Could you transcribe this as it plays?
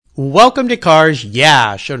Welcome to Cars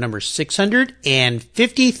Yeah, show number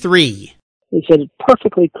 653. He said it's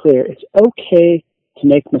perfectly clear. It's okay to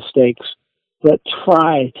make mistakes, but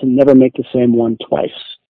try to never make the same one twice.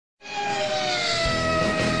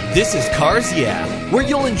 This is Cars Yeah, where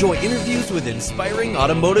you'll enjoy interviews with inspiring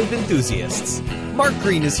automotive enthusiasts. Mark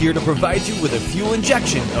Green is here to provide you with a fuel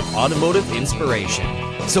injection of automotive inspiration.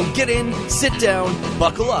 So get in, sit down,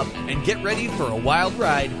 buckle up, and get ready for a wild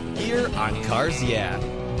ride here on Cars Yeah.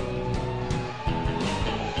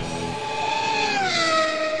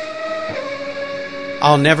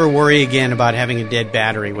 I'll never worry again about having a dead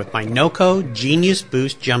battery with my NOCO Genius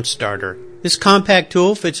Boost Jump Starter. This compact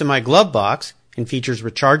tool fits in my glove box and features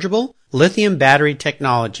rechargeable lithium battery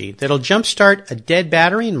technology that'll jumpstart a dead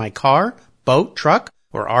battery in my car, boat, truck,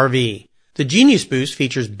 or RV. The Genius Boost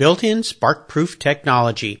features built-in spark-proof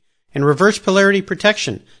technology and reverse polarity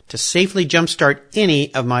protection to safely jumpstart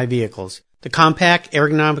any of my vehicles. The compact,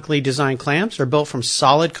 ergonomically designed clamps are built from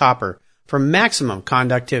solid copper for maximum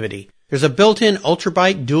conductivity. There's a built-in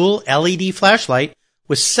ultra-bright dual LED flashlight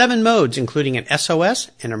with 7 modes, including an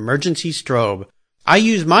SOS and emergency strobe. I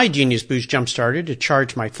use my Genius Boost Jump Starter to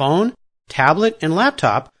charge my phone, tablet, and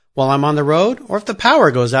laptop while I'm on the road or if the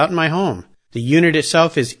power goes out in my home. The unit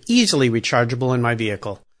itself is easily rechargeable in my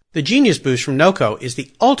vehicle. The Genius Boost from NOCO is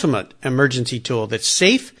the ultimate emergency tool that's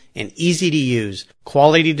safe and easy to use.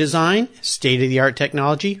 Quality design, state-of-the-art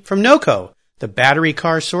technology from NOCO, the battery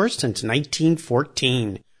car source since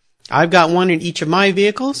 1914. I've got one in each of my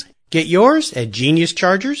vehicles. Get yours at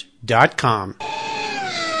geniuschargers.com.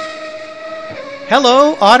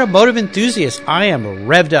 Hello, automotive enthusiasts. I am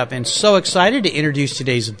revved up and so excited to introduce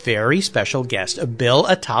today's very special guest, Bill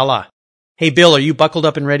Atala. Hey, Bill, are you buckled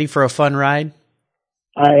up and ready for a fun ride?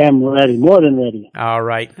 I am ready, more than ready. All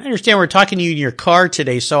right. I understand we're talking to you in your car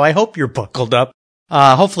today, so I hope you're buckled up.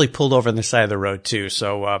 Hopefully pulled over on the side of the road, too,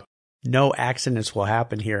 so no accidents will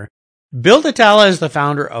happen here. Bill Atala is the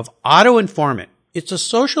founder of Auto Informant. It's a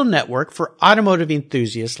social network for automotive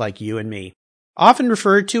enthusiasts like you and me. Often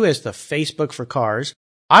referred to as the Facebook for cars,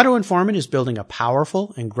 Auto Informant is building a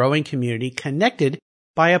powerful and growing community connected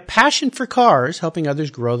by a passion for cars, helping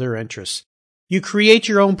others grow their interests. You create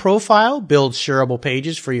your own profile, build shareable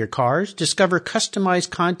pages for your cars, discover customized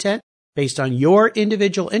content based on your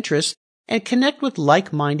individual interests, and connect with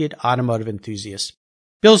like-minded automotive enthusiasts.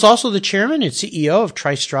 Bill's also the chairman and CEO of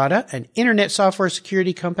Tristrata, an internet software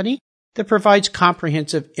security company that provides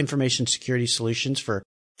comprehensive information security solutions for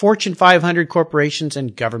Fortune 500 corporations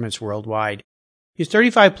and governments worldwide. His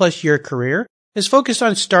 35-plus year career is focused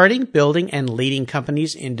on starting, building, and leading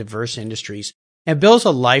companies in diverse industries. And Bill's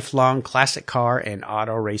a lifelong classic car and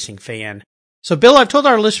auto racing fan. So, Bill, I've told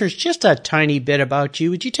our listeners just a tiny bit about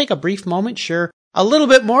you. Would you take a brief moment, share a little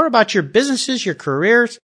bit more about your businesses, your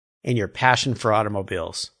careers, and your passion for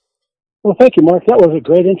automobiles? Well, thank you, Mark. That was a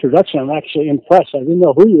great introduction. I'm actually impressed. I didn't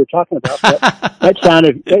know who you were talking about, but that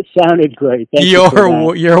sounded great. Thank you for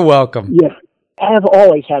that. You're welcome. Yeah. I have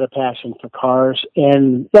always had a passion for cars.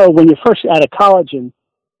 And so when you're first out of college and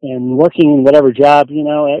working in whatever job,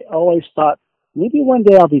 I always thought maybe one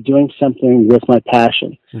day I'll be doing something with my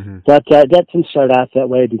passion. Mm-hmm. But that didn't start out that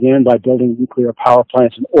way. I began by building nuclear power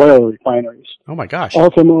plants and oil refineries. Oh, my gosh.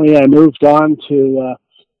 Ultimately, I moved on to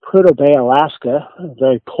Prudhoe Bay, Alaska, a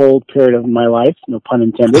very cold period of my life, no pun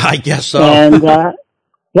intended. I guess so. And, and I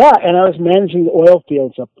was managing the oil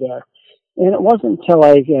fields up there. And it wasn't until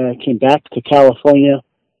I came back to California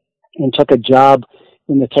and took a job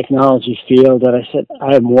in the technology field that I said,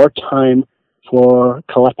 I have more time for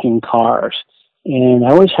collecting cars. And I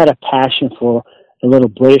always had a passion for the little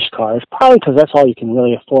British cars, probably because that's all you can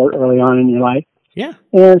really afford early on in your life. Yeah.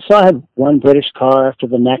 And so I had one British car after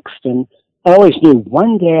the next, and I always knew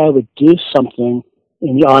one day I would do something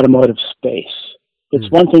in the automotive space. It's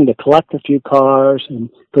one thing to collect a few cars and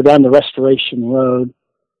go down the restoration road,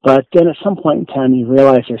 but then at some point in time you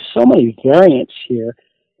realize there's so many variants here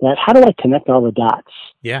that how do I connect all the dots?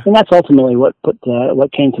 Yeah. And that's ultimately what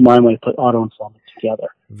came to mind when I put Auto Informant together.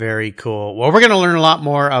 Very cool. Well, we're going to learn a lot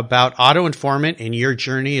more about Auto Informant and your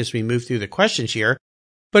journey as we move through the questions here.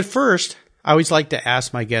 But first, I always like to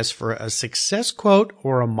ask my guests for a success quote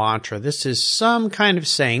or a mantra. This is some kind of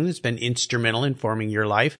saying that's been instrumental in forming your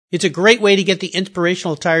life. It's a great way to get the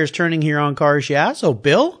inspirational tires turning here on Cars Yeah. So,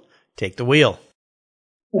 Bill, take the wheel.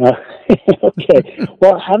 Okay.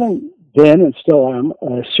 Well, having been and still am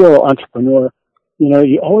a serial entrepreneur,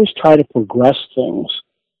 you always try to progress things.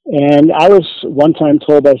 And I was one time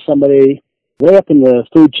told by somebody way up in the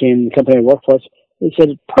food chain, the company I work for, they said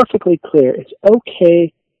it's perfectly clear. It's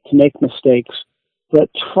okay to make mistakes, but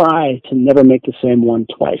try to never make the same one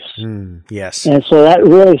twice. Yes. And so that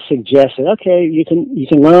really suggested, okay, you can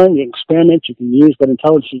learn, you can experiment, you can use what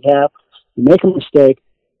intelligence you have. You make a mistake,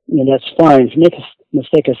 that's fine. If you make a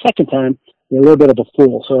mistake a second time, you're a little bit of a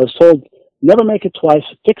fool. So I was told, never make it twice,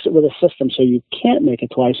 fix it with a system so you can't make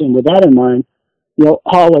it twice. And with that in mind, you'll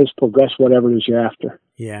always progress whatever it is you're after.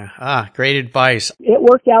 Yeah. Great advice. It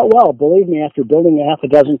worked out well, believe me, after building half a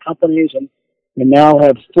dozen companies and now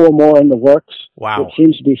have 4 more in the works. Wow. It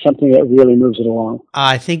seems to be something that really moves it along.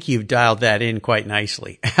 I think you've dialed that in quite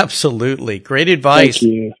nicely. Absolutely. Great advice.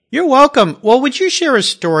 Thank you. You're welcome. Well, would you share a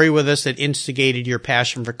story with us that instigated your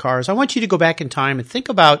passion for cars? I want you to go back in time and think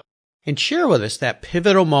about and share with us that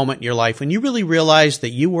pivotal moment in your life when you really realized that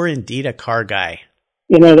you were indeed a car guy.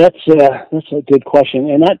 That's a good question.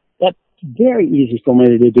 And that's very easy for me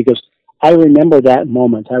to do because I remember that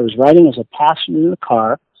moment. I was riding as a passenger in the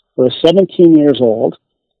car. I was 17 years old,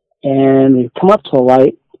 and we come up to a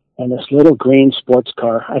light, and this little green sports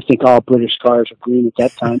car, I think all British cars are green at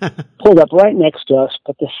that time, pulled up right next to us,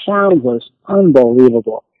 but the sound was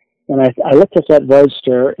unbelievable. And I looked at that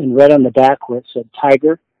Roadster and read on the back where it said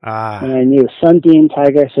Tiger, and I knew Sunbeam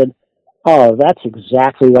Tiger. I said, oh, that's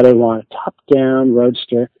exactly what I want, a top-down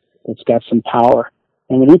Roadster that's got some power.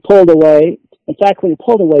 And when he pulled away, in fact, when he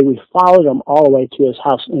pulled away, we followed him all the way to his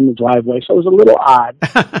house in the driveway. So it was a little odd.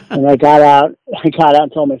 And I got out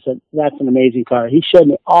and told him, I said, that's an amazing car. He showed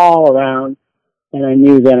me all around, and I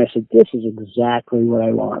knew then, I said, this is exactly what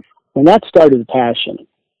I want. And that started the passion.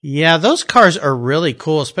 Yeah, those cars are really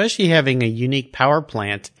cool, especially having a unique power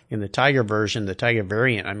plant in the Tiger version, the Tiger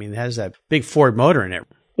variant. I mean, it has that big Ford motor in it.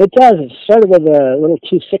 It does. It started with a little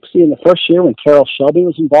 260 in the first year when Carroll Shelby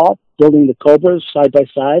was involved, building the Cobras side by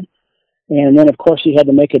side. And then, of course, he had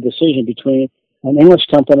to make a decision between an English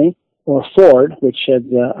company or Ford, which had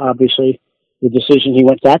obviously the decision, he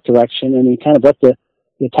went that direction, and he kind of let the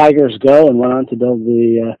Tigers go and went on to build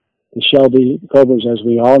the Shelby Cobras as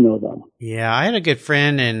we all know them. Yeah, I had a good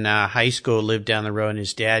friend in high school, lived down the road, and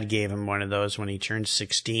his dad gave him one of those when he turned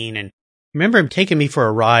 16. And I remember him taking me for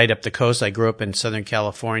a ride up the coast. I grew up in Southern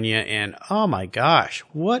California, and oh my gosh,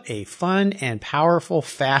 what a fun and powerful,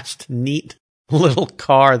 fast, neat little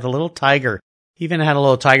car, the little Tiger. He even had a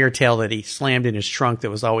little tiger tail that he slammed in his trunk that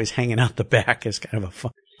was always hanging out the back as kind of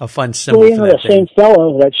a fun symbol. Well, the same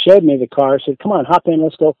fellow that showed me the car said, come on, hop in,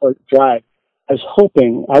 let's go for a drive. I was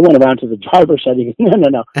hoping, I went around to the driver's side, he goes,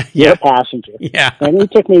 no, you're a passenger. Yeah. And he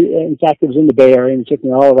took me, in fact, it was in the Bay Area, and he took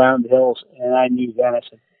me all around the hills, and I knew then, I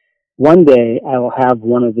said, one day I will have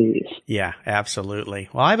one of these. Yeah, absolutely.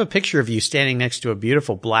 Well, I have a picture of you standing next to a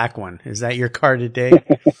beautiful black one. Is that your car today?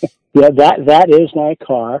 Yeah, that is my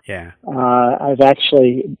car. Yeah. I've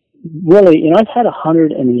actually really, I've had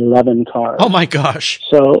 111 cars. Oh my gosh.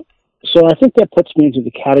 So I think that puts me into the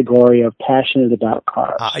category of passionate about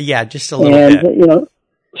cars. Yeah, just a little bit.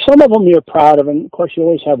 Some of them you're proud of, and of course you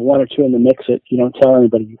always have one or two in the mix that you don't tell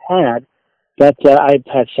anybody you had. But I've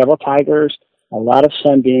had several Tigers, a lot of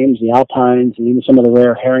Sunbeams, the Alpines, and even some of the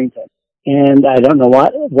rare Harrington. And I don't know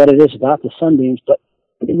what it is about the Sunbeams, but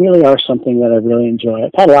they really are something that I really enjoy.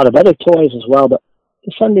 I've had a lot of other toys as well, but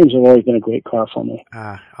the Sunbeams have always been a great car for me.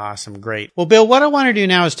 Awesome. Great. Well, Bill, what I want to do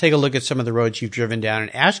now is take a look at some of the roads you've driven down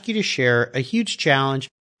and ask you to share a huge challenge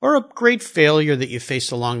or a great failure that you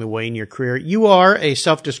faced along the way in your career. You are a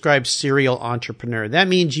self-described serial entrepreneur. That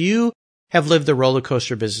means you have lived the roller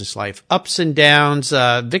coaster business life, ups and downs,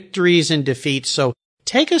 victories and defeats. So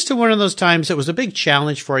take us to one of those times that was a big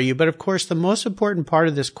challenge for you. But of course, the most important part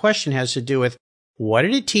of this question has to do with what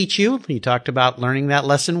did it teach you? You talked about learning that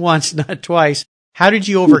lesson once, not twice. How did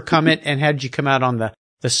you overcome it, and how did you come out on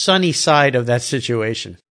the sunny side of that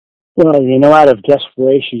situation? Well, out of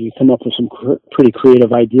desperation, you come up with some pretty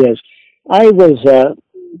creative ideas. I was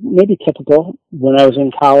maybe typical. When I was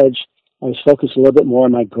in college, I was focused a little bit more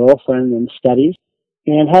on my girlfriend and studies.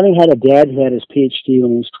 And having had a dad who had his PhD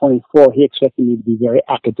when he was 24, he expected me to be very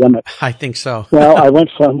academic. I think so. Well, I went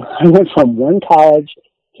from one college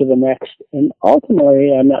to the next, and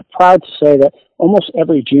ultimately, I'm not proud to say that almost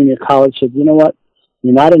every junior college said, you know what,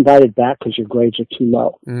 you're not invited back because your grades are too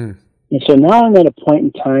low. And so now I'm at a point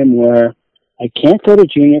in time where I can't go to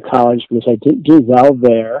junior college because I didn't do well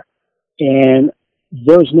there, and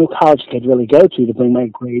there was no college I could really go to bring my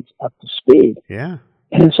grades up to speed. Yeah.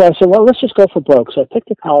 And so I said, well, let's just go for broke. So I picked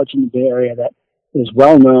a college in the Bay Area that is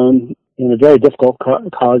well known and a very difficult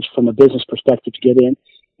college from a business perspective to get in.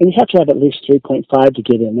 And you have to have at least 3.5 to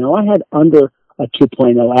get in. Now, I had under a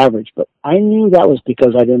 2.0 average, but I knew that was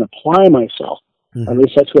because I didn't apply myself. At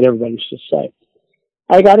least that's what everybody used to say.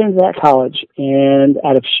 I got into that college, and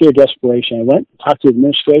out of sheer desperation, I went and talked to the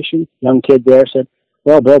administration. Young kid there said,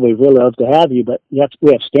 well, Bill, we'd really love to have you, but we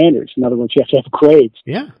have standards. In other words, you have to have grades.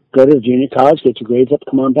 Yeah. Go to the junior college, get your grades up,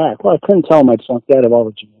 come on back. Well, I couldn't tell them I'd flunked out of all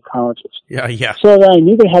the junior colleges. Yeah. Yeah. So I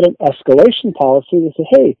knew they had an escalation policy that said,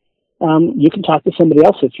 hey, you can talk to somebody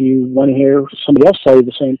else if you want to hear somebody else tell you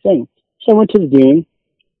the same thing. So I went to the dean.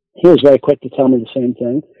 He was very quick to tell me the same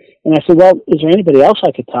thing. And I said, well, is there anybody else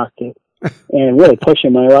I could talk to? And really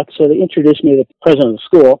pushing my luck. So they introduced me to the president of the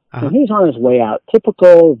school, and he was on his way out.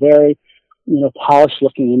 Typical, very,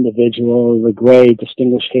 polished-looking individual with gray,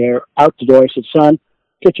 distinguished hair, out the door. He said, son,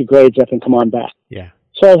 get your grades up and come on back. Yeah.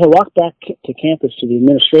 So as I walked back to campus to the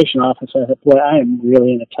administration office, I thought, boy, I am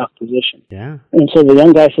really in a tough position. Yeah. And so the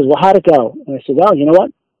young guy says, well, how'd it go? And I said, well, you know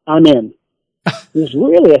what? I'm in. He says,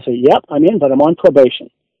 really? I said, yep, I'm in, but I'm on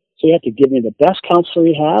probation. So you have to give me the best counselor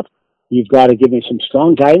you have. You've got to give me some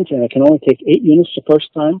strong guidance, and I can only take 8 units the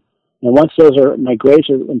first time. And once my grades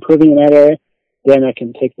are improving in that area, then I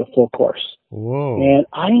can take the full course. Whoa. And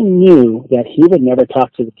I knew that he would never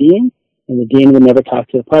talk to the dean, and the dean would never talk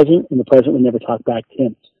to the president, and the president would never talk back to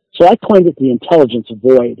him. So I coined it the intelligence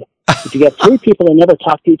void. If you get 3 people that never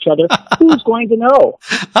talk to each other, who's going to know?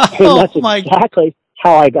 And that's exactly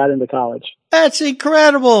how I got into college. That's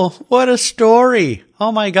incredible. What a story.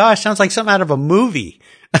 Oh my gosh. Sounds like something out of a movie.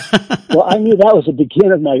 Well, I knew that was the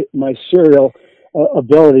beginning of my serial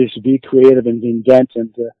abilities to be creative and invent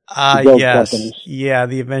and to build companies. Yeah,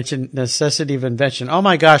 the necessity of invention. Oh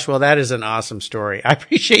my gosh, well, that is an awesome story. I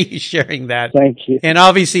appreciate you sharing that. Thank you. And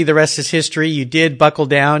obviously the rest is history. You did buckle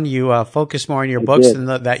down. You focus more on your books than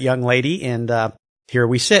that young lady. And here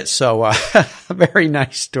we sit. So a very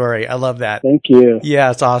nice story. I love that. Thank you.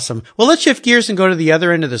 Yeah, it's awesome. Well, let's shift gears and go to the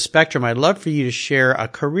other end of the spectrum. I'd love for you to share a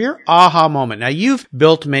career aha moment. Now, you've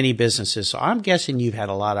built many businesses, so I'm guessing you've had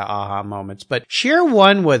a lot of aha moments, but share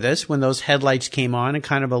one with us when those headlights came on and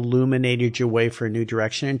kind of illuminated your way for a new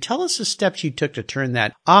direction, and tell us the steps you took to turn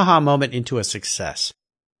that aha moment into a success.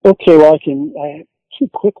 Okay, well, I have 2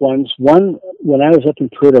 quick ones. One, when I was up in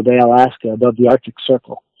Prudhoe Bay, Alaska, above the Arctic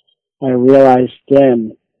Circle, I realized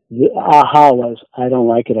then the aha was, I don't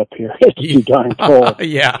like it up here. It's too darn cold.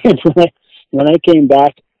 Yeah. And when I came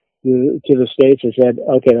back to the States, I said,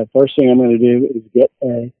 okay, the first thing I'm going to do is get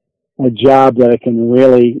a job that I can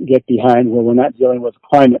really get behind where we're not dealing with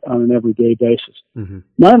climate on an everyday basis. Mm-hmm.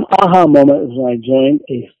 My aha moment was when I joined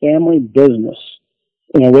a family business,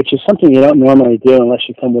 which is something you don't normally do unless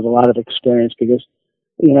you come with a lot of experience because,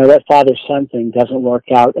 that father-son thing doesn't work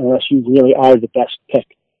out unless you really are the best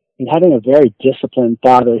pick. And having a very disciplined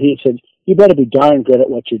father, he said, you better be darn good at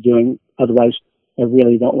what you're doing. Otherwise, I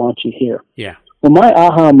really don't want you here. Yeah. Well, my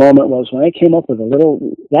aha moment was when I came up with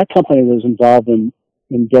that company was involved in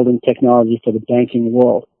building technology for the banking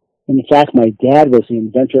world. And in fact, my dad was the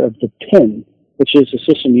inventor of the PIN, which is the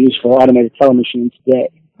system used for automated teller machines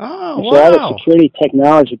today. Oh, and wow. So all the security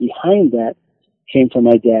technology behind that came from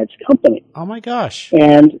my dad's company. Oh, my gosh.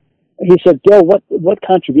 And he said, Bill, what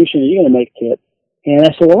contribution are you going to make to it? And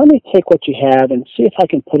I said, well, let me take what you have and see if I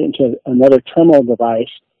can put it into another terminal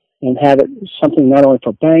device and have it something not only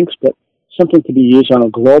for banks, but something to be used on a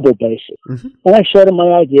global basis. Mm-hmm. And I showed him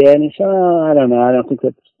my idea, and he said, I don't know. I don't think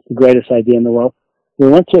that's the greatest idea in the world. We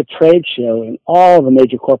went to a trade show, and all the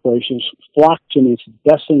major corporations flocked to me. It's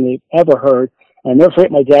the best thing they've ever heard. And never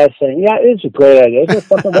forget my dad saying, yeah, it's a great idea. Isn't it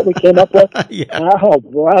something that we came up with? Yeah. Oh,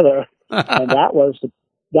 brother. And that was the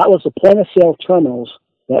point-of-sale terminals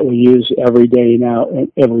that we use every day now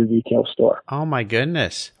in every retail store. Oh, my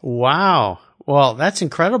goodness. Wow. Well, that's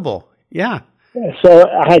incredible. Yeah. So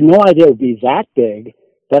I had no idea it would be that big,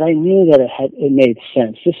 but I knew that it made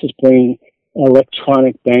sense. This is bringing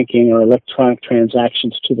electronic banking or electronic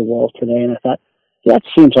transactions to the world today, and I thought, that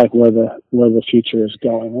seems like where the future is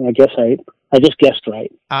going. And I guess I just guessed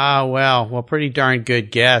right. Well, pretty darn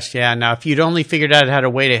good guess. Yeah. Now, if you'd only figured out how to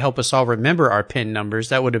way to help us all remember our PIN numbers,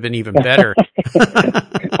 that would have been even better.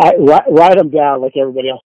 I write them down like everybody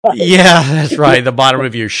else. Yeah, that's right. The bottom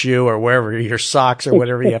of your shoe or wherever, your socks or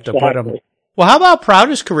whatever you have to put them. Well, how about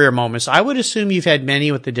proudest career moments? I would assume you've had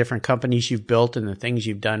many with the different companies you've built and the things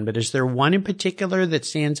you've done, but is there one in particular that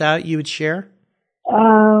stands out you would share?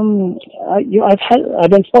 I've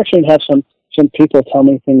been fortunate to have some people tell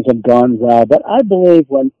me things have gone well, but I believe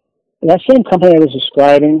when that same company I was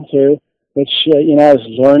describing to, which, I was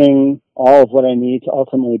learning all of what I need to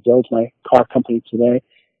ultimately build my car company today,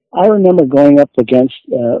 I remember going up against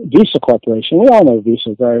Visa Corporation. We all know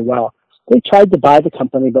Visa very well. They tried to buy the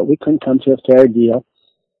company, but we couldn't come to a fair deal.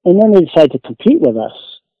 And then they decided to compete with us.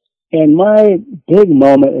 And my big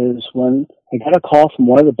moment is when I got a call from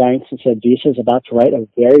one of the banks that said Visa is about to write a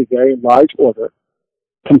very, very large order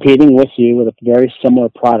competing with you with a very similar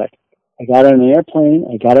product. I got on an airplane.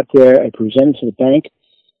 I got up there. I presented to the bank.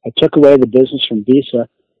 I took away the business from Visa,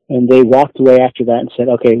 and they walked away after that and said,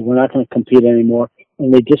 okay, we're not going to compete anymore.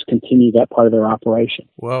 And they discontinued that part of their operation.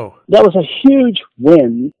 Whoa. That was a huge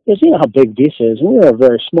win, because you know how big Visa is. And we were a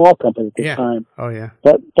very small company at the time. Oh, yeah.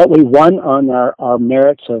 But we won on our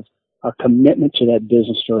merits of our commitment to that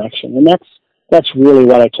business direction. And that's really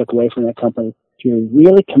what I took away from that company. If you're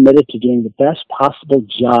really committed to doing the best possible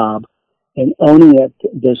job and owning that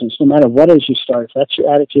business, no matter what it is you start, if that's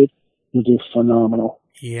your attitude, you'll do phenomenal.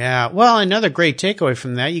 Yeah. Well, another great takeaway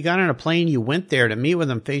from that, you got on a plane, you went there to meet with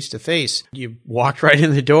them face to face. You walked right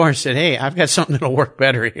in the door and said, hey, I've got something that'll work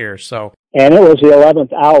better here. So, and it was the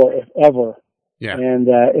 11th hour, if ever. Yeah. And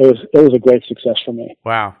it was a great success for me.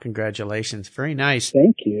 Wow. Congratulations. Very nice.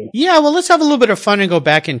 Thank you. Yeah. Well, let's have a little bit of fun and go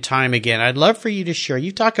back in time again. I'd love for you to share.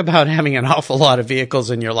 You talk about having an awful lot of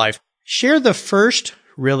vehicles in your life. Share the first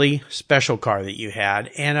really special car that you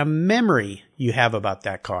had and a memory you have about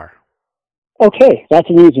that car. Okay, that's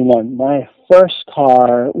an easy one. My first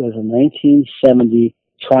car was a 1970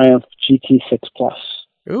 Triumph GT6 Plus.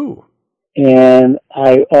 Ooh. And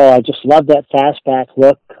I just love that fastback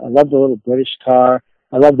look. I love the little British car.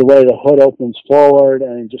 I love the way the hood opens forward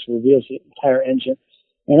and it just reveals the entire engine.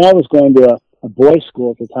 And I was going to a boys'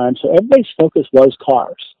 school at the time, so everybody's focus was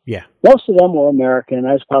cars. Yeah. Most of them were American.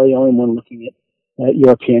 I was probably the only one looking at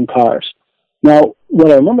European cars. Now,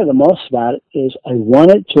 what I remember the most about it is I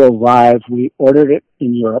wanted to arrive. We ordered it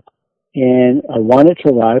in Europe, and I wanted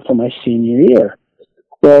to arrive for my senior year.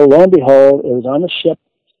 Well, lo and behold, it was on the ship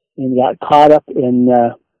and got caught up in,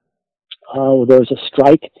 there was a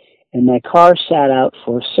strike, and my car sat out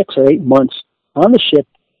for 6 or 8 months on the ship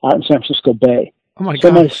out in San Francisco Bay. Oh my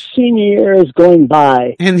So gosh. my senior year is going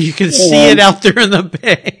by. And you can see it out there in the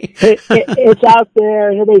bay. It's out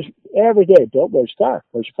there, and everybody's every day, Bill, where's your car?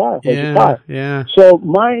 Where's your car? Where's your car? Yeah. So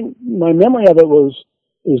my memory of it was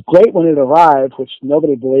great when it arrived, which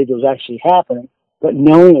nobody believed it was actually happening. But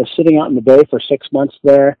knowing it was sitting out in the bay for 6 months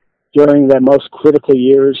there during the most critical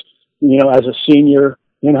years, as a senior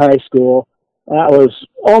in high school, that was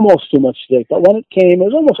almost too much to take. But when it came, it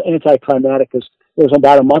was almost anticlimactic because there was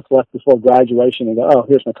about a month left before graduation, and go, oh,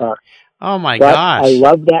 here's my car. Oh my But gosh. I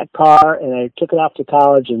loved that car, and I took it off to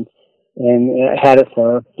college and had it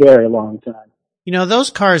for a very long time. Those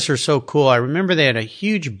cars are so cool. I remember they had a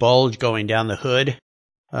huge bulge going down the hood,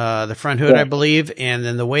 the front hood, Yeah. I believe. And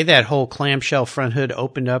then the way that whole clamshell front hood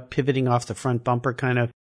opened up, pivoting off the front bumper kind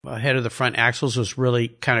of ahead of the front axles was really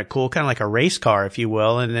kind of cool, kind of like a race car, if you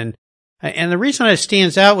will. And the reason it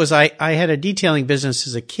stands out was I had a detailing business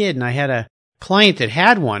as a kid, and I had a client that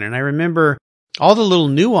had one. And I remember all the little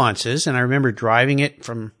nuances, and I remember driving it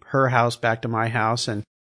from her house back to my house, and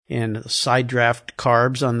side draft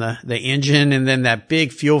carbs on the engine, and then that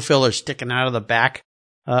big fuel filler sticking out of the back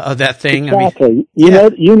of that thing. Exactly. I mean,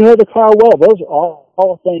 you know the car well. Those are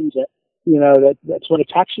all things that that's what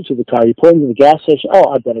attracts you to the car. You pull into the gas station.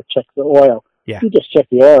 Oh, I better check the oil. Yeah. You just checked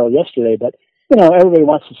the oil yesterday, but everybody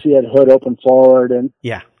wants to see that hood open forward, and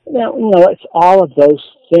yeah. it's all of those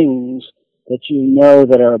things that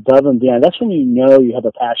that are above and beyond. That's when you have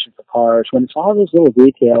a passion for cars. When it's all those little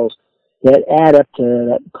details that add up to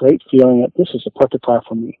that great feeling that this is a perfect car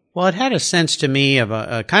for me. Well, it had a sense to me of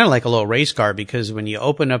a kind of like a little race car, because when you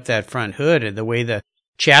open up that front hood and the way the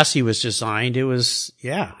chassis was designed, it was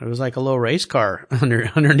like a little race car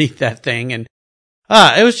underneath that thing. And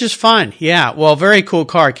it was just fun. Yeah. Well, very cool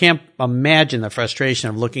car. Can't imagine the frustration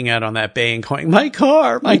of looking out on that bay and going, my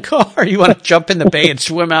car. You want to jump in the bay and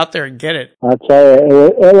swim out there and get it. I'll tell you,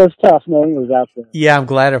 it was tough knowing it was out there. Yeah, I'm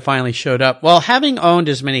glad it finally showed up. Well, having owned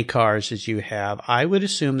as many cars as you have, I would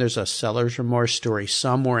assume there's a seller's remorse story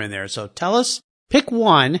somewhere in there. So pick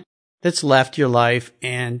one that's left your life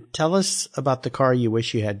and tell us about the car you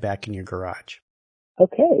wish you had back in your garage.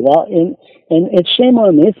 Okay. Well, and it's shame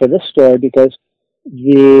on me for this story, because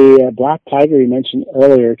the Black Tiger you mentioned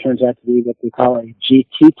earlier turns out to be what we call a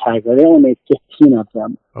GT Tiger. They only made 15 of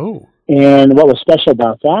them. Oh. And what was special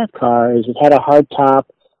about that car is it had a hard top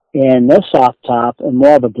and no soft top and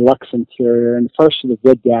more of a deluxe interior, and the first of the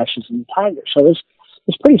good dashes in the Tiger. So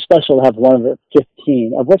it's pretty special to have one of the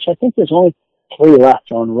 15, of which I think there's only 3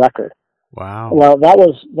 left on record. Wow. Well, that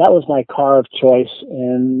was my car of choice,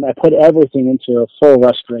 and I put everything into a full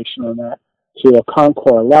restoration on that to a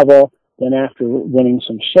Concours level. Then after winning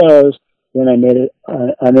some shows, then I made it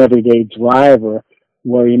an everyday driver,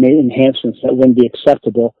 where you made enhancements that wouldn't be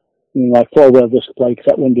acceptable, like 4-wheel disc brakes,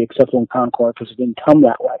 that wouldn't be acceptable in Concours because it didn't come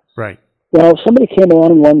that way. Right. Well, somebody came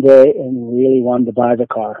along one day and really wanted to buy the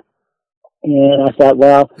car. And I thought,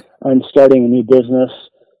 well, I'm starting a new business.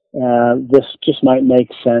 This just might make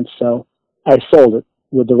sense. So I sold it.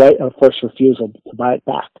 with the right of first refusal to buy it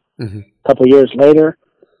back. Mm-hmm. A couple of years later,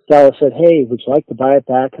 Stella said, "Hey, would you like to buy it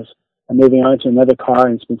back? Because I'm moving on to another car,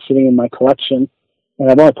 and it's been sitting in my collection,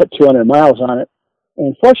 and I've only put 200 miles on it."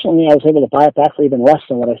 And fortunately, I was able to buy it back for even less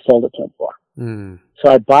than what I sold it to him for. Mm.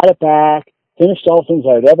 So I bought it back, finished all the things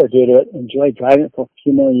I would ever do to it, enjoyed driving it for a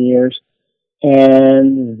few more years,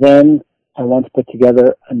 and then I wanted to put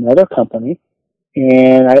together another company,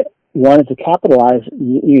 and I wanted to capitalize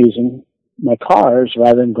using my cars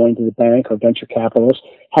rather than going to the bank or venture capitalists.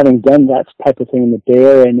 Having done that type of thing in the Bay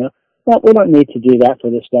Area, I know, well, we don't need to do that for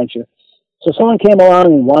this venture. So someone came along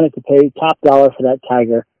and wanted to pay top dollar for that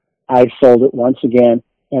Tiger. I sold it once again,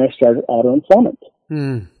 and I started Auto Informant.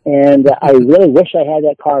 Mm. And I really wish I had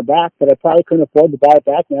that car back, but I probably couldn't afford to buy it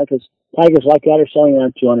back now because Tigers like that are selling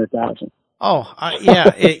around $200,000. Oh,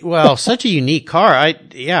 yeah. Well, such a unique car.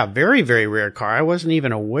 Very, very rare car. I wasn't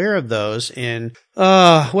even aware of those. And,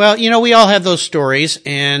 well, we all have those stories.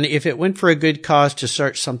 And if it went for a good cause to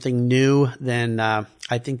start something new, then,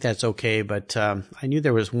 I think that's okay. But, I knew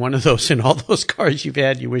there was one of those in all those cars you've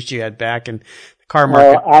had, you wish you had back, and the car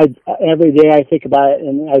market. Every day I think about it,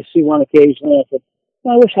 and I see one occasionally. I said,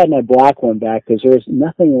 I wish I had my black one back because there's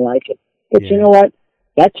nothing like it. But you know what?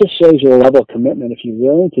 That just shows your level of commitment. If you're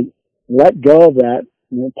willing to let go of that,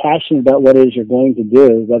 and you're passionate about what it is you're going to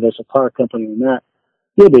do, whether it's a car company or not,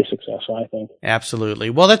 you'll be successful, I think. Absolutely.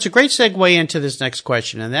 Well, that's a great segue into this next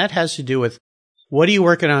question, and that has to do with what are you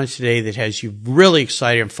working on today that has you really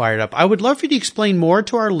excited and fired up? I would love for you to explain more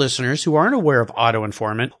to our listeners who aren't aware of Auto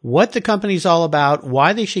Informant, what the company's all about,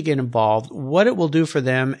 why they should get involved, what it will do for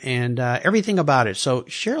them, and everything about it. So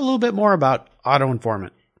share a little bit more about Auto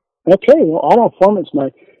Informant. Okay, well, Auto Informant's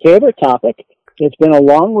my favorite topic. It's been a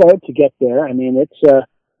long road to get there. I mean, it's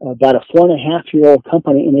about a 4.5-year-old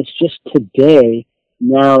company, and it's just today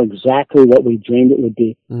now exactly what we dreamed it would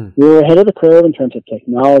be. Mm. We were ahead of the curve in terms of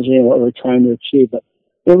technology and what we were trying to achieve, but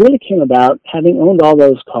it really came about having owned all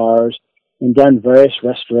those cars and done various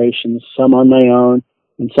restorations, some on my own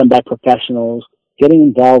and some by professionals, getting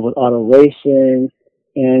involved with auto racing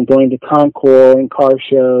and going to Concours and car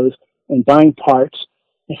shows and buying parts.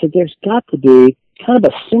 I said, there's got to be kind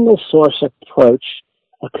of a single source approach,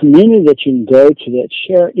 a community that you can go to that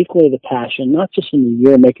share equally the passion, not just in the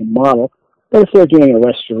year, make, and model, but if they're doing a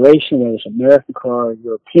restoration, whether it's American car or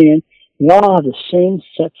European, we all have the same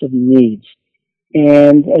sets of needs.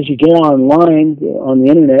 And as you get online on the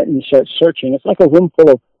internet and you start searching, it's like a room full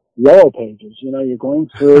of yellow pages. You're going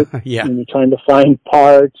through and you're trying to find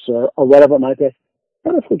parts or whatever it might be.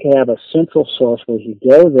 What if we could have a central source where you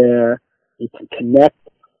go there, you can connect,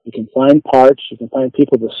 you can find parts, you can find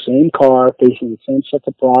people with the same car facing the same sets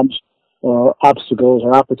of problems or obstacles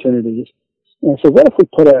or opportunities. And so what if we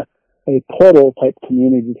put a portal-type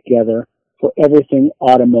community together for everything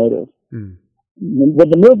automotive? Mm. With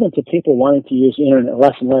the movement of people wanting to use the internet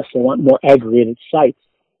less and less, they want more aggregated sites.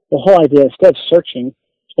 The whole idea, instead of searching,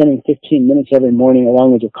 spending 15 minutes every morning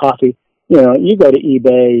along with your coffee, you go to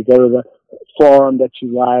eBay, you go to the forum that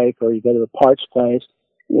you like, or you go to the parts place,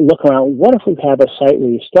 you look around. What if we have a site where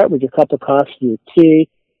you start with your cup of coffee, your tea,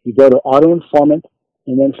 you go to Auto Informant,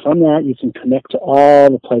 and then from that, you can connect to all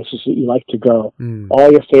the places that you like to go. Mm.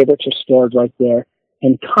 All your favorites are stored right there.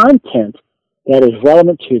 And content that is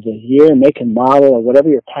relevant to the year, make, and model, or whatever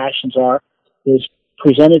your passions are, is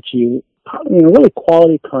presented to you, really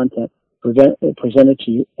quality content presented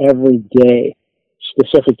to you every day,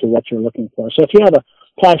 specific to what you're looking for. So if you have a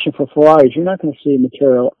passion for Ferraris, you're not going to see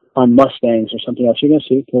material on Mustangs or something else. You're going to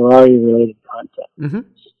see Ferrari-related content.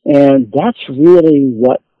 Mm-hmm. And that's really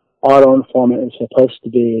what Auto Informant is supposed to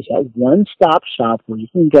be, is that one-stop shop where you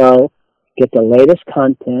can go, get the latest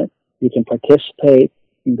content, you can participate,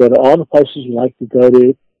 you can go to all the places you like to go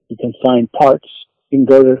to, you can find parts, you can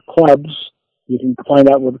go to clubs, you can find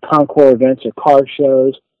out what Concours events or car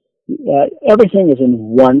shows. Everything is in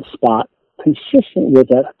one spot, consistent with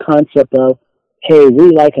that concept of, hey,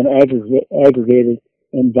 we like an aggregated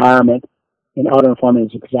environment, and Auto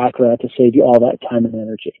Informant is exactly that, to save you all that time and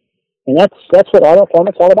energy. And that's what Auto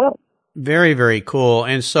Informant's all about. Very, very cool.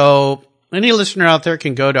 And so any listener out there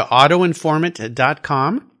can go to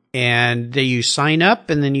autoinformant.com, and you sign up,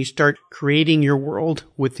 and then you start creating your world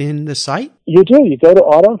within the site? You do. You go to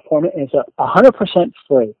Auto Informant, and it's 100%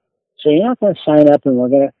 free. So you're not going to sign up and we're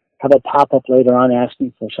going to have a pop-up later on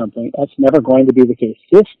asking for something. That's never going to be the case.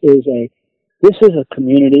 This is a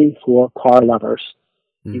community for car lovers.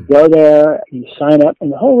 Mm. You go there, you sign up,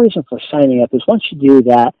 and the whole reason for signing up is once you do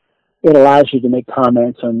that, it allows you to make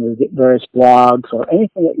comments on the various blogs or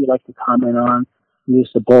anything that you'd like to comment on. Use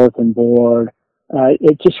the bulletin board.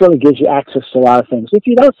 It just really gives you access to a lot of things. If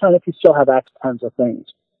you don't sign up, you still have access to tons of things.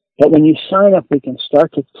 But when you sign up, we can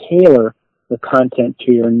start to tailor the content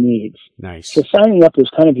to your needs. Nice. So signing up is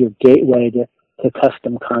kind of your gateway to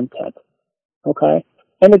custom content. Okay?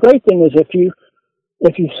 And the great thing is if you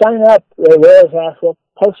sign up, they always ask, well,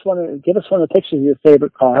 give us one of the pictures of your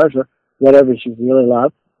favorite cars or whatever you really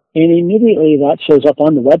love. And immediately that shows up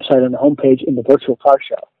on the website on the homepage in the virtual car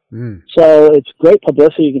show. Mm. So it's great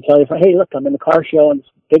publicity. You can tell your friend, hey, look, I'm in the car show on this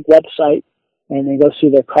big website, and they go see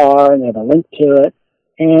their car and they have a link to it.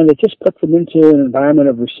 And it just puts them into an environment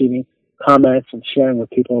of receiving comments and sharing with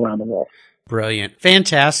people around the world. Brilliant.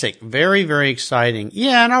 Fantastic. Very, very exciting.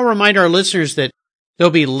 Yeah, and I'll remind our listeners that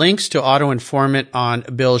there'll be links to Auto Informant on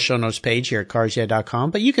Bill's show notes page here at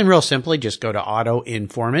carsyeah.com, but you can real simply just go to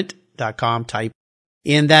autoinformant.com, type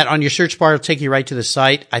in that on your search bar, it'll take you right to the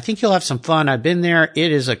site. I think you'll have some fun. I've been there.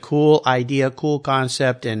 It is a cool idea, cool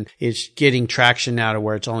concept, and it's getting traction now to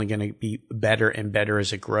where it's only going to be better and better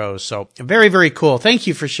as it grows. So very, very cool. Thank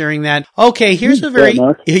you for sharing that. Okay, here's a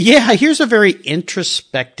very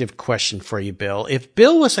introspective question for you, Bill. If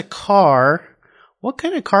Bill was a car, what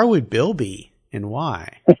kind of car would Bill be and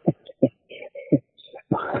why?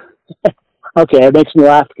 Okay, it makes me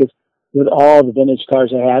laugh because with all the vintage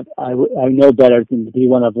cars I have, I know better than to be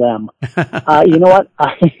one of them. You know what?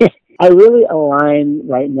 I really align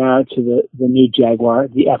right now to the new Jaguar,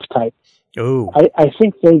 the F-Type. Oh, I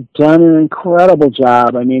think they've done an incredible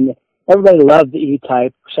job. I mean, everybody loved the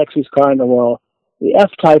E-Type, sexiest car in the world. The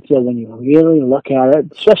F-Type, though, when you really look at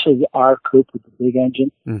it, especially the R Coupe with the big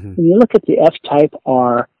engine, when you look at the F-Type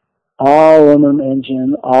R, all aluminum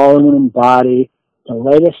engine, all aluminum body, the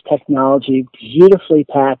latest technology, beautifully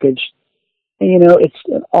packaged. And, you know, it's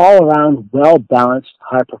an all-around, well-balanced,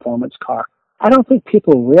 high-performance car. I don't think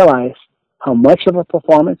people realize how much of a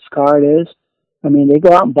performance car it is. I mean, they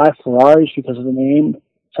go out and buy Ferraris because of the name.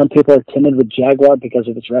 Some people are timid with Jaguar because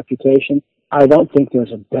of its reputation. I don't think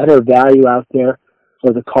there's a better value out there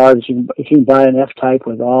for the car. If you can buy an F-Type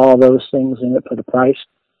with all those things in it for the price,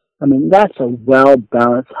 I mean, that's a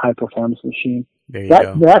well-balanced, high-performance machine. There you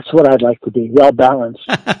go. That's what I'd like to be, well-balanced.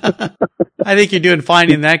 I think you're doing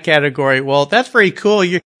fine in that category. Well, that's very cool.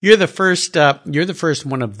 You're the first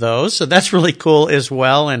one of those. So that's really cool as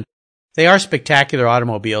well. And they are spectacular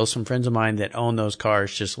automobiles. Some friends of mine that own those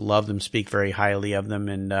cars just love them, speak very highly of them.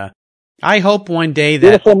 And, I hope one day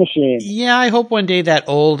beautiful machine. Yeah, I hope one day that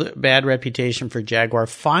old bad reputation for Jaguar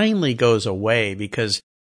finally goes away because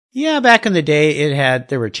yeah, back in the day,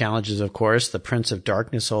 there were challenges, of course, the Prince of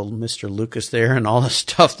Darkness, old Mr. Lucas there, and all the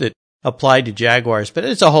stuff that applied to Jaguars, but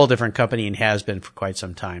it's a whole different company and has been for quite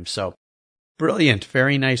some time. So, brilliant.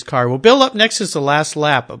 Very nice car. Well, Bill, up next is the last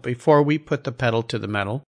lap, but before we put the pedal to the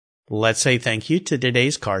metal, let's say thank you to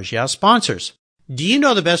today's Cars Yeah sponsors. Do you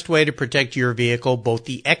know the best way to protect your vehicle, both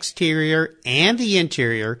the exterior and the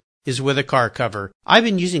interior, is with a car cover? I've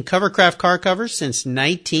been using Covercraft car covers since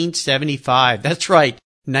 1975. That's right.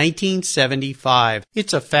 1975.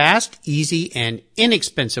 It's a fast, easy, and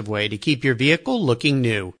inexpensive way to keep your vehicle looking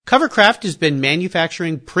new. Covercraft has been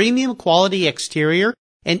manufacturing premium quality exterior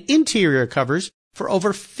and interior covers for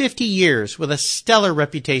over 50 years with a stellar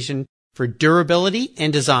reputation for durability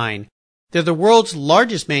and design. They're the world's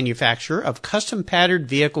largest manufacturer of custom patterned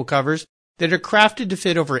vehicle covers that are crafted to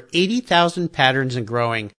fit over 80,000 patterns and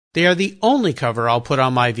growing. They are the only cover I'll put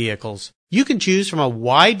on my vehicles. You can choose from a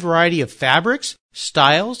wide variety of fabrics,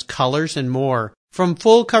 styles, colors, and more. From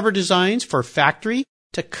full cover designs for factory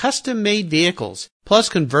to custom-made vehicles, plus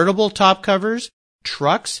convertible top covers,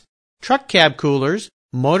 trucks, truck cab coolers,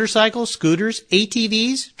 motorcycles, scooters,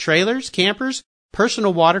 ATVs, trailers, campers,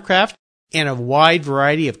 personal watercraft, and a wide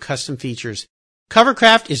variety of custom features.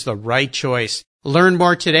 Covercraft is the right choice. Learn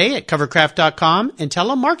more today at covercraft.com and tell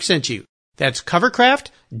them Mark sent you. That's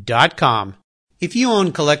covercraft.com. If you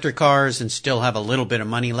own collector cars and still have a little bit of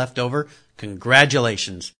money left over,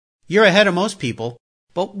 congratulations. You're ahead of most people,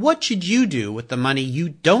 but what should you do with the money you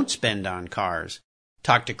don't spend on cars?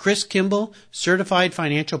 Talk to Chris Kimball, certified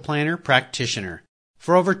financial planner practitioner.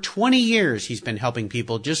 For over 20 years, he's been helping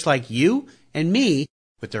people just like you and me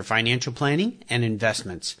with their financial planning and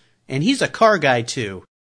investments. And he's a car guy too.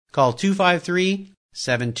 Call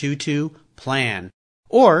 253-722-PLAN.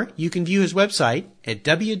 Or you can view his website at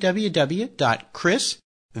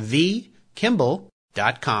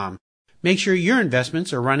www.chrisvkimball.com. Make sure your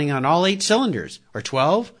investments are running on all 8 cylinders, or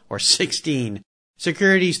 12, or 16.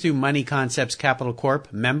 Securities through Money Concepts Capital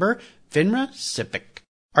Corp. Member, FINRA SIPC.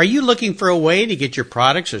 Are you looking for a way to get your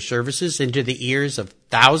products or services into the ears of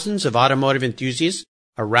thousands of automotive enthusiasts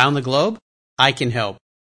around the globe? I can help.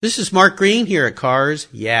 This is Mark Green here at Cars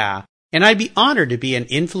Yeah, and I'd be honored to be an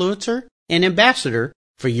influencer and ambassador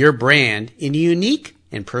for your brand in a unique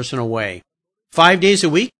and personal way. 5 days a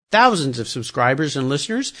week, thousands of subscribers and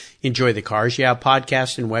listeners enjoy the Cars Yeah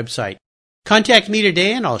podcast and website. Contact me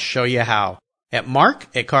today and I'll show you how at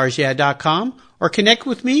mark@carsyeah.com or connect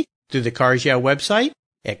with me through the Cars Yeah website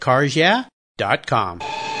at carsyeah.com.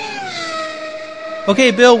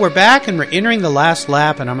 Okay, Bill, we're back and we're entering the last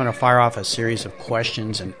lap, and I'm going to fire off a series of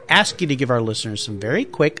questions and ask you to give our listeners some very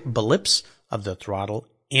quick blips of the throttle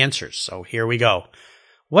answers. So here we go.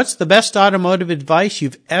 What's the best automotive advice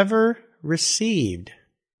you've ever received?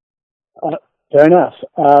 Fair enough.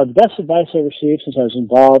 The best advice I received since I was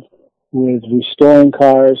involved with restoring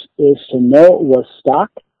cars is to know it was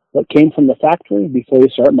stock, what came from the factory, before you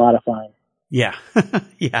start modifying. Yeah.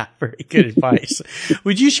 Yeah. Very good advice.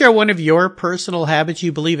 Would you share one of your personal habits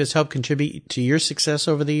you believe has helped contribute to your success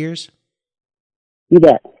over the years? You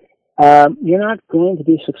bet. You're not going to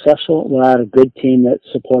be successful without a good team that's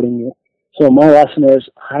supporting you. So my lesson is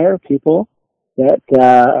hire people that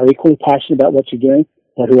are equally passionate about what you're doing,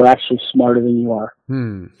 but who are actually smarter than you are.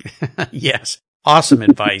 Yes. Awesome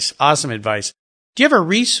advice. Awesome advice. Do you have a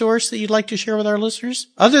resource that you'd like to share with our listeners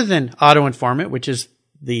other than Auto Informant, which is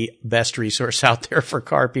the best resource out there for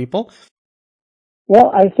car people?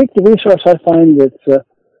 Well, I think the resource I find that's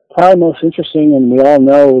probably most interesting, and we all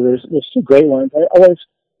know there's two great ones. I always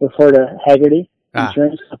refer to Hagerty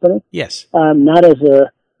Insurance Company. Yes. Not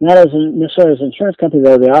necessarily as an insurance company,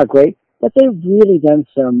 though they are great, but they've really done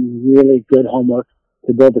some really good homework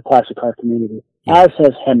to build the classic car community, as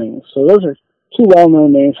has Hemmings. So those are two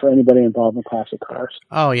well-known names for anybody involved in classic cars.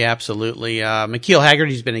 Oh, yeah, absolutely. McKeel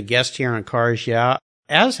Hagerty's been a guest here on Cars Yeah,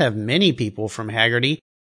 as have many people from Hagerty.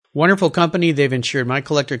 Wonderful company. They've insured my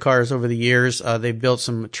collector cars over the years. They've built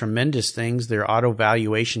some tremendous things. Their auto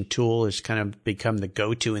valuation tool has kind of become the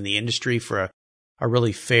go-to in the industry for a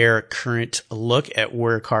really fair current look at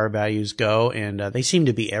where car values go, and they seem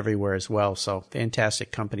to be everywhere as well. So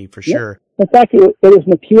fantastic company for sure. In fact, it was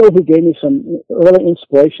McKeel who gave me some early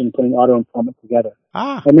inspiration putting Auto Informant together.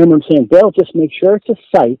 I remember him saying, Bill, just make sure it's a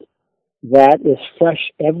site that is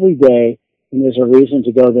fresh every day, and there's a reason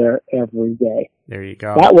to go there every day. There you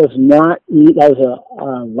go. That was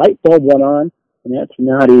a light bulb went on, and that's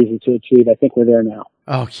not easy to achieve. I think we're there now.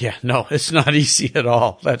 Oh, yeah. No, it's not easy at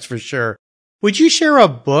all. That's for sure. Would you share a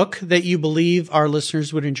book that you believe our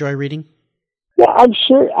listeners would enjoy reading? Yeah, I'm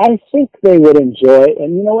sure. I think they would enjoy it.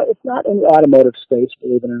 And you know what? It's not in the automotive space,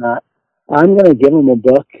 believe it or not. I'm going to give them a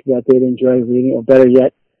book that they'd enjoy reading, or better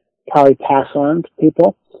yet, probably pass on to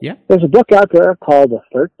people. Yeah. There's a book out there called The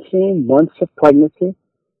 13 Months of Pregnancy,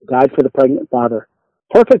 Guide for the Pregnant Father.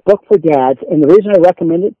 Perfect book for dads, and the reason I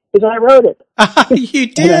recommend it is I wrote it. You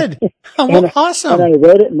did? Awesome. And I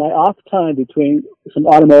wrote it in my off time between some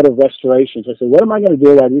automotive restorations. I said, what am I going to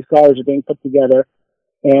do while these cars are being put together?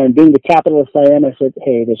 And being the capitalist I am, I said,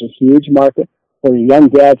 hey, there's a huge market for young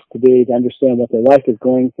dads to understand what their wife is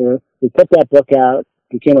going through. We put that book out,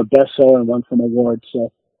 became a bestseller, and won some awards.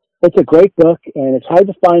 So it's a great book, and it's hard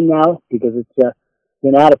to find now because it's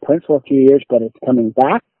been out of print for a few years, but it's coming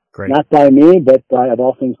back. Great. Not by me, but by, of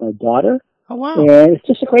all things, my daughter. Oh, wow. And it's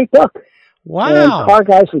just a great book. Wow. And car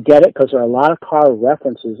guys will get it because there are a lot of car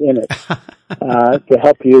references in it to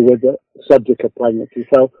help you with the subject of pregnancy.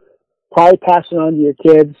 So probably pass it on to your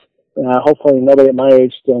kids. Hopefully nobody at my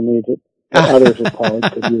age still needs it. Others at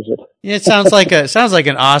college could use it. It sounds like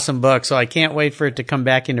an awesome book. So I can't wait for it to come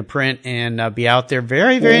back into print and be out there.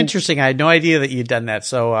 Very, very interesting. I had no idea that you'd done that.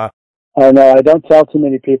 So I know. I don't tell too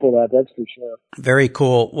many people that. That's for sure. Very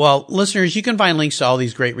cool. Well, listeners, you can find links to all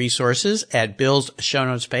these great resources at Bill's show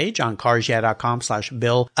notes page on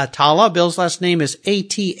carsyeah.com/Bill Atala. Bill's last name is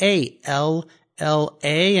Atala.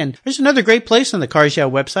 And there's another great place on the Cars Yeah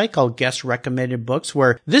website called Guest Recommended Books,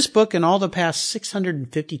 where this book and all the past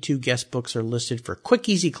 652 guest books are listed for quick,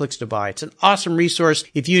 easy clicks to buy. It's an awesome resource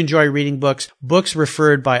if you enjoy reading books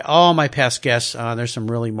referred by all my past guests. There's some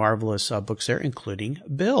really marvelous books there, including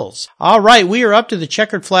Bill's. All right, we are up to the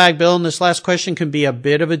checkered flag, Bill, and this last question can be a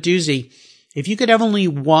bit of a doozy. If you could have only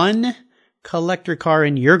one collector car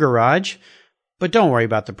in your garage, but don't worry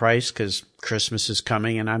about the price because Christmas is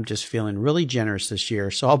coming and I'm just feeling really generous this year.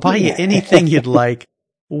 So I'll buy you anything you'd like.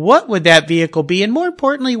 What would that vehicle be? And more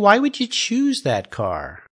importantly, why would you choose that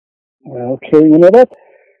car? Okay,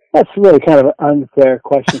 that's really kind of an unfair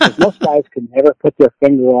question because most guys can never put their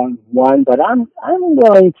finger on one, but I'm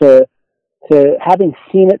willing to having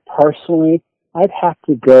seen it personally, I'd have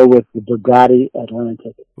to go with the Bugatti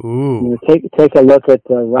Atlantic. Ooh. Take a look at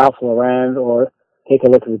Ralph Lauren or take a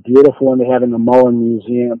look at the beautiful one they have in the Mullen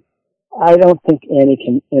Museum. I don't think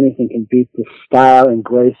anything can beat the style and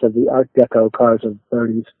grace of the Art Deco cars of the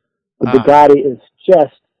 30s. The Bugatti is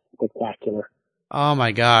just spectacular. Oh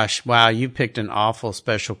my gosh. Wow. You picked an awful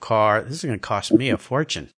special car. This is going to cost me a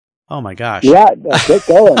fortune. Oh my gosh. Yeah, get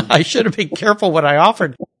going. I should have been careful what I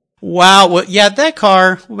offered. Wow. Well, yeah, that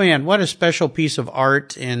car, man, what a special piece of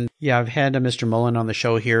art. And yeah, I've had Mr. Mullen on the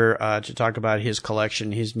show here to talk about his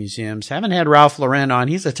collection, his museums. Haven't had Ralph Lauren on.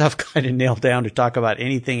 He's a tough guy to nail down to talk about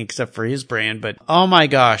anything except for his brand. But oh my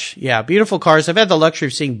gosh. Yeah, beautiful cars. I've had the luxury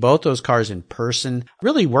of seeing both those cars in person.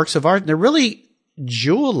 Really works of art. And they're really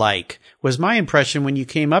jewel-like was my impression when you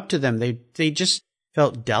came up to them. They just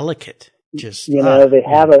felt delicate. Just, they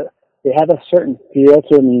have a certain feel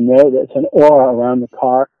to them. You know, there's an aura around the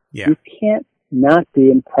car. Yeah. You can't not be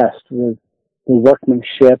impressed with the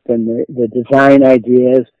workmanship and the design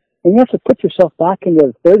ideas. And you have to put yourself back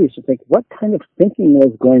into the 30s to think, what kind of thinking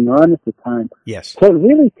was going on at the time? Yes. So it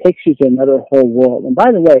really takes you to another whole world. And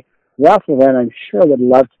by the way, Ralph Lauren, I'm sure would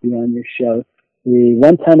love to be on your show. The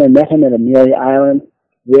one time I met him at Amelia Island,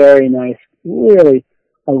 very nice, really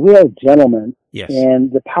a real gentleman. Yes.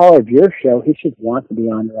 And the power of your show, he should want to be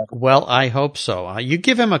on it. Well, I hope so. You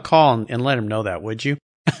give him a call and let him know that, would you?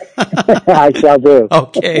 I shall do.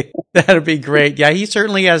 Okay, that'd be great. Yeah, he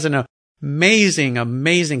certainly has an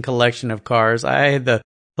amazing collection of cars. I had the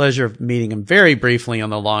pleasure of meeting him very briefly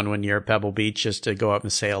on the lawn one year at Pebble Beach just to go up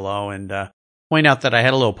and say hello and point out that I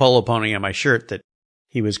had a little polo pony on my shirt that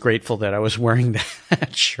he was grateful that I was wearing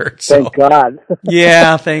that shirt. So, thank God.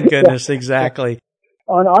 Yeah, thank goodness, exactly.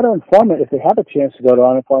 On Auto Informant, if they have a chance to go to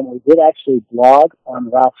Auto Informant, we did actually blog on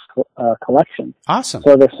Ralph's collection. Awesome.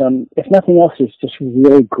 So there's some, if nothing else, there's just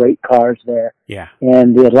really great cars there. Yeah.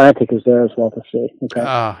 And the Atlantic is there as well to see. Okay.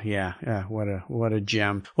 Oh, yeah. What a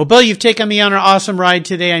gem. Well, Bill, you've taken me on an awesome ride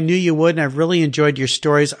today. I knew you would, and I've really enjoyed your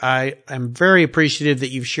stories. I am very appreciative that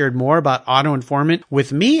you've shared more about Auto Informant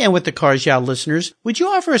with me and with the Cars Yeah listeners. Would you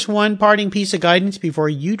offer us one parting piece of guidance before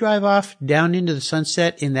you drive off down into the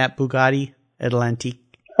sunset in that Bugatti Atlantique?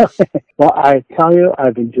 Well, I tell you,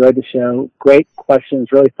 I've enjoyed the show. Great questions,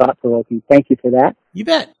 really thought-provoking. Thank you for that. You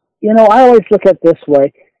bet. You know, I always look at it this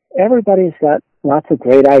way. Everybody's got lots of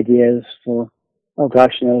great ideas for, all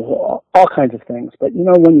kinds of things. But, you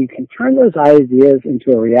know, when you can turn those ideas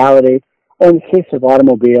into a reality, or in the case of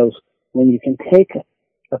automobiles, when you can take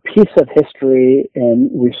a piece of history and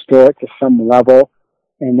restore it to some level,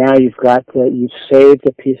 and now you've saved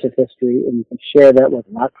a piece of history, and you can share that with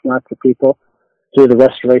lots and lots of people through the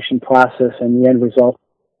restoration process and the end result,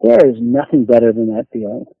 there is nothing better than that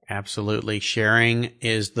feeling. Absolutely. Sharing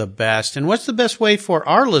is the best. And what's the best way for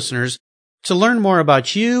our listeners to learn more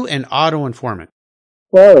about you and Auto Informant?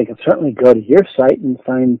 Well, they can certainly go to your site and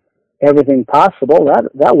find everything possible.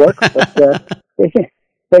 That works. But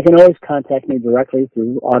they can always contact me directly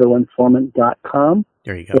through autoinformant.com.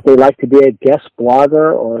 There you go. If they'd like to be a guest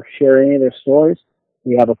blogger or share any of their stories,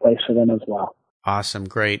 we have a place for them as well. Awesome.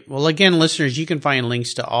 Great. Well, again, listeners, you can find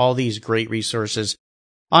links to all these great resources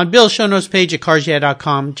on Bill's show notes page at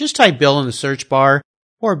carsyeah.com. Just type Bill in the search bar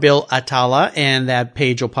or Bill Atala, and that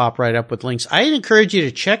page will pop right up with links. I encourage you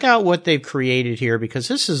to check out what they've created here because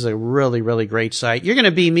this is a really, really great site. You're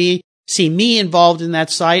going to see me involved in that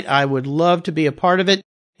site. I would love to be a part of it,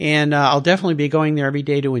 and I'll definitely be going there every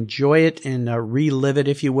day to enjoy it and relive it,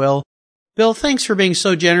 if you will. Bill, thanks for being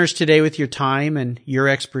so generous today with your time and your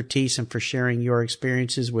expertise and for sharing your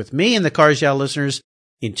experiences with me and the Cars Yeah listeners.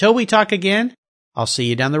 Until we talk again, I'll see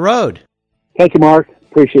you down the road. Thank you, Mark.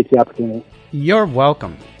 Appreciate the opportunity. You're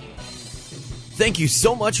welcome. Thank you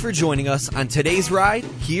so much for joining us on today's ride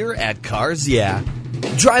here at Cars Yeah.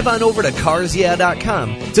 Drive on over to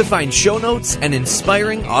carsyeah.com to find show notes and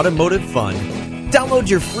inspiring automotive fun. Download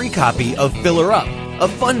your free copy of Filler Up, a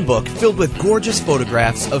fun book filled with gorgeous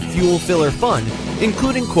photographs of fuel filler fun,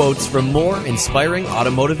 including quotes from more inspiring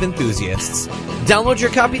automotive enthusiasts. Download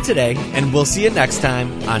your copy today, and we'll see you next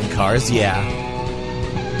time on Cars Yeah.